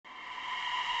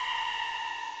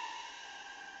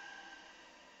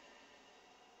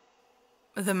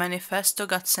The manifesto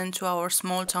got sent to our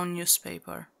small-town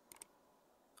newspaper.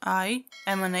 I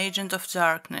am an agent of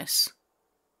darkness,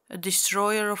 a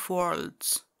destroyer of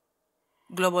worlds.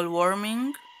 Global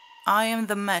warming, I am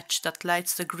the match that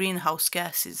lights the greenhouse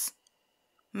gases.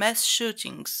 Mass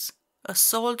shootings,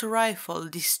 assault rifle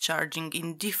discharging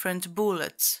indifferent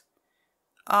bullets.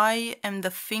 I am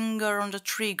the finger on the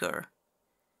trigger.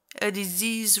 A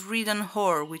disease-ridden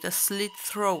whore with a slit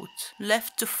throat,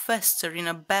 left to fester in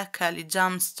a back alley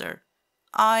dumpster.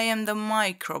 I am the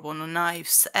microbe on a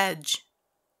knife's edge.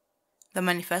 The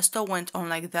manifesto went on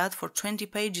like that for 20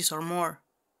 pages or more.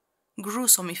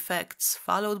 Gruesome effects,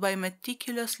 followed by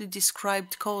meticulously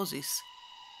described causes.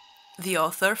 The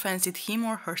author fancied him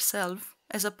or herself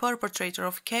as a perpetrator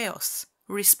of chaos,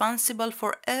 responsible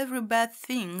for every bad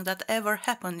thing that ever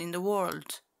happened in the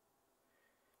world.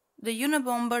 The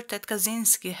Unabomber Ted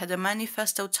Kaczynski had a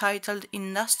manifesto titled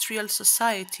Industrial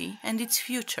Society and Its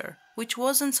Future, which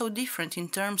wasn't so different in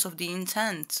terms of the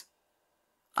intent.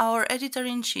 Our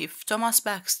editor-in-chief, Thomas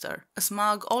Baxter, a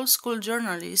smug old-school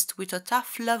journalist with a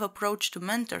tough-love approach to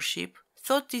mentorship,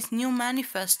 thought this new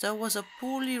manifesto was a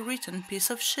poorly written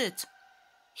piece of shit.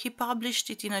 He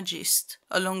published it in a gist,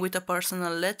 along with a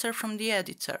personal letter from the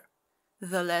editor.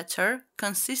 The letter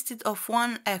consisted of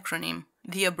one acronym,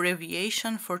 the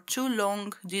abbreviation for Too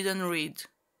Long Didn't Read.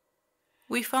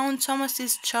 We found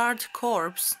Thomas's charred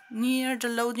corpse near the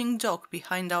loading dock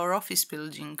behind our office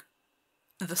building.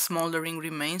 The smoldering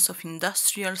remains of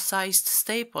industrial-sized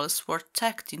staples were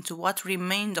tacked into what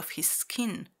remained of his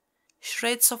skin.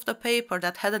 Shreds of the paper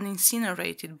that hadn't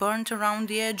incinerated burnt around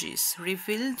the edges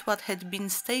revealed what had been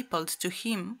stapled to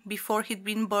him before he'd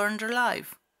been burned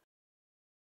alive.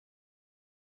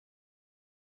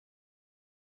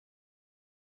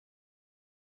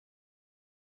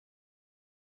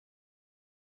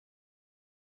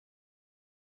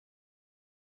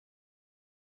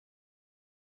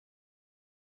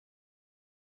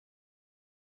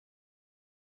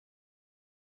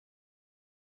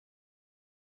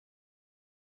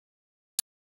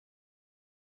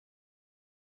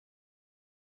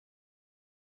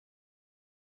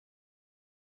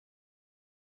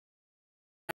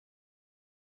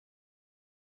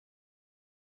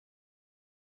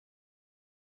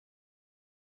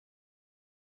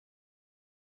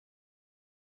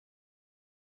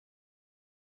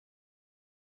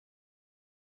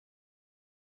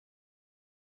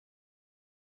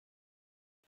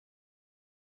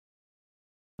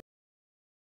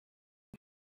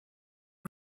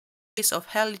 Of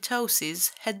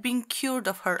halitosis had been cured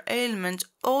of her ailment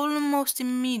almost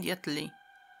immediately.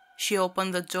 She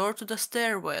opened the door to the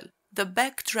stairwell. The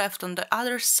backdraft on the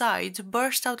other side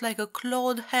burst out like a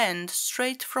clawed hand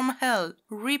straight from hell,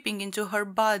 ripping into her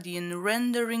body and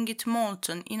rendering it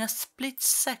molten in a split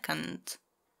second.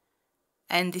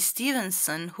 Andy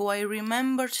Stevenson, who I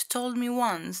remembered told me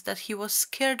once that he was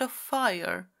scared of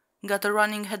fire, got a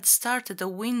running head start at a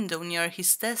window near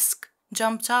his desk,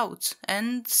 jumped out,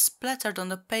 and splattered on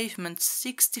the pavement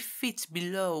 60 feet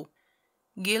below.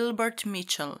 Gilbert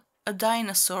Mitchell, a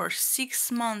dinosaur 6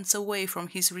 months away from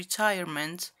his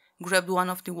retirement, grabbed one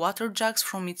of the water jugs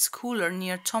from its cooler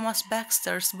near Thomas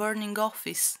Baxter's burning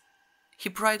office. He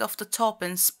pried off the top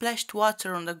and splashed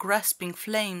water on the grasping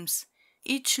flames,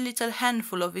 each little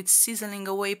handful of it sizzling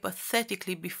away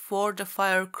pathetically before the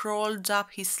fire crawled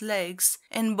up his legs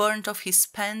and burnt off his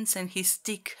pants and his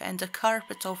stick and a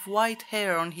carpet of white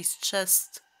hair on his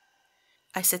chest.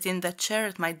 I sat in that chair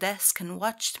at my desk and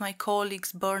watched my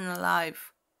colleagues burn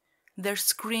alive. Their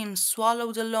screams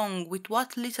swallowed along with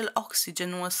what little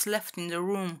oxygen was left in the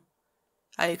room.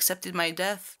 I accepted my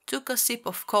death, took a sip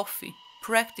of coffee,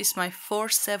 practiced my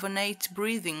 4-7-8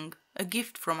 breathing, a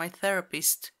gift from my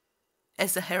therapist.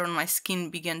 As the hair on my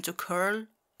skin began to curl,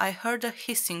 I heard a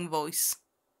hissing voice.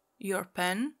 "Your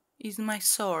pen is my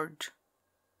sword."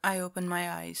 I opened my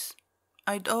eyes.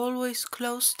 I'd always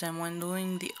closed them when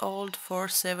doing the old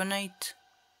 4-7-8.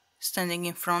 Standing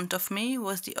in front of me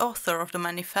was the author of the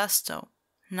manifesto.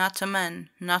 Not a man,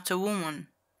 not a woman,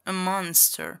 a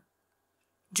monster.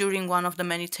 During one of the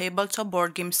many tabletop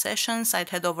board game sessions I'd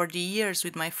had over the years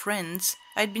with my friends,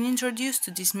 I'd been introduced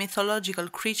to this mythological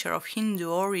creature of Hindu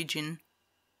origin.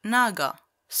 Naga,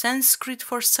 Sanskrit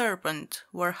for serpent,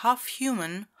 were half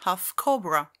human, half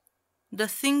cobra. The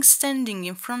thing standing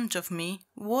in front of me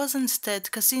wasn't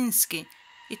Ted Kaczynski,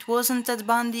 it wasn't Ted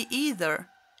Bundy either.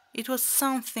 It was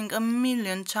something a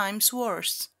million times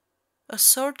worse. A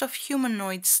sort of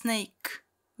humanoid snake,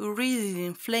 wreathed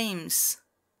in flames.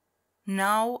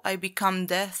 Now I become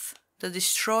Death, the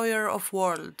destroyer of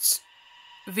worlds.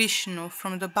 Vishnu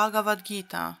from the Bhagavad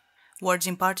Gita, words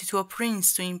imparted to a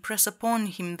prince to impress upon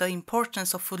him the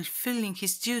importance of fulfilling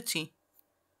his duty.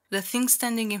 The thing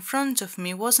standing in front of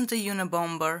me wasn't a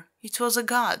Unabomber, it was a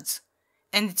god,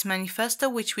 and its manifesto,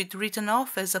 which we'd written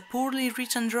off as a poorly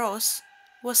written dross,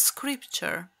 was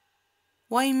scripture.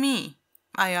 Why me?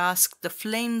 I asked, the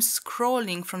flames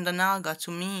crawling from the Naga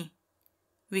to me.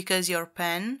 Because your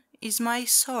pen is my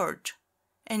sword,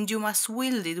 and you must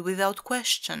wield it without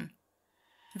question.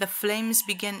 The flames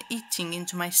began eating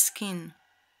into my skin.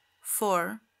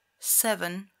 4,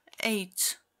 7,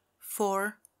 8,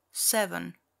 4,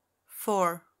 7,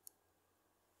 4.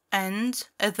 And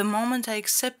at the moment I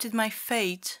accepted my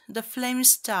fate, the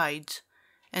flames died,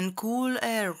 and cool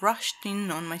air rushed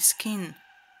in on my skin.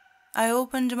 I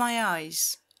opened my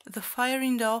eyes. The fire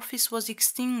in the office was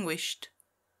extinguished,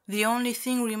 the only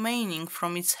thing remaining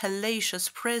from its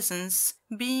hellacious presence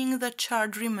being the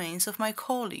charred remains of my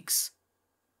colleagues.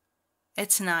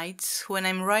 At night, when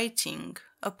I'm writing,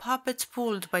 a puppet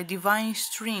pulled by divine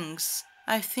strings,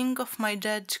 I think of my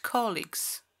dead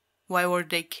colleagues. Why were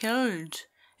they killed?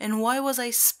 And why was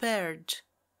I spared?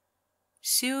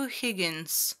 Sue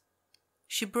Higgins.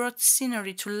 She brought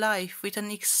scenery to life with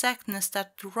an exactness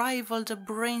that rivaled a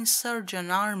brain surgeon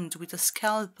armed with a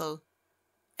scalpel.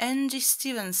 Angie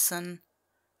Stevenson,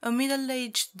 a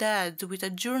middle-aged dad with a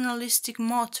journalistic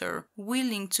motor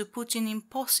willing to put in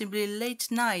impossibly late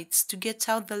nights to get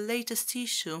out the latest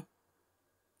issue.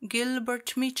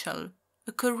 Gilbert Mitchell,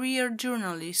 a career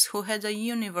journalist who had a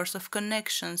universe of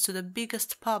connections to the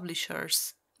biggest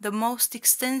publishers, the most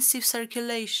extensive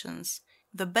circulations,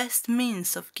 the best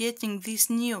means of getting this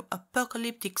new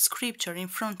apocalyptic scripture in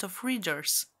front of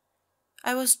readers.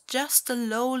 I was just a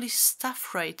lowly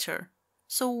staff writer,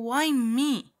 so why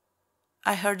me?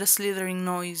 I heard a slithering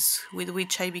noise with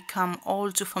which I become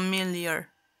all too familiar.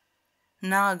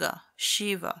 Naga,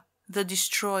 Shiva, the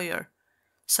Destroyer,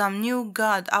 some new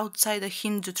god outside a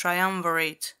Hindu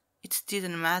triumvirate. It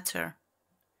didn't matter.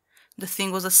 The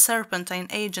thing was a serpentine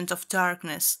agent of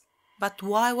darkness, but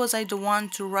why was I the one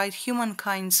to write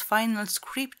humankind's final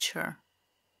scripture?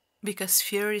 Because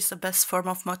fear is the best form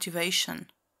of motivation,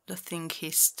 the thing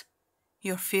hissed.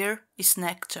 Your fear is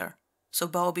nectar, so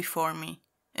bow before me,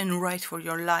 and write for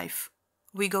your life.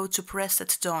 We go to press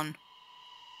at dawn.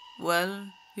 Well,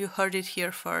 you heard it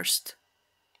here first.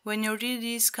 When you read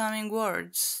these coming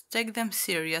words, take them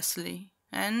seriously,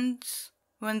 and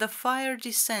when the fire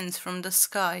descends from the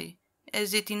sky,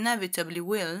 as it inevitably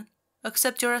will,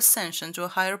 accept your ascension to a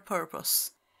higher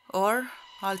purpose, or,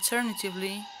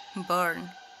 alternatively,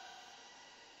 burn.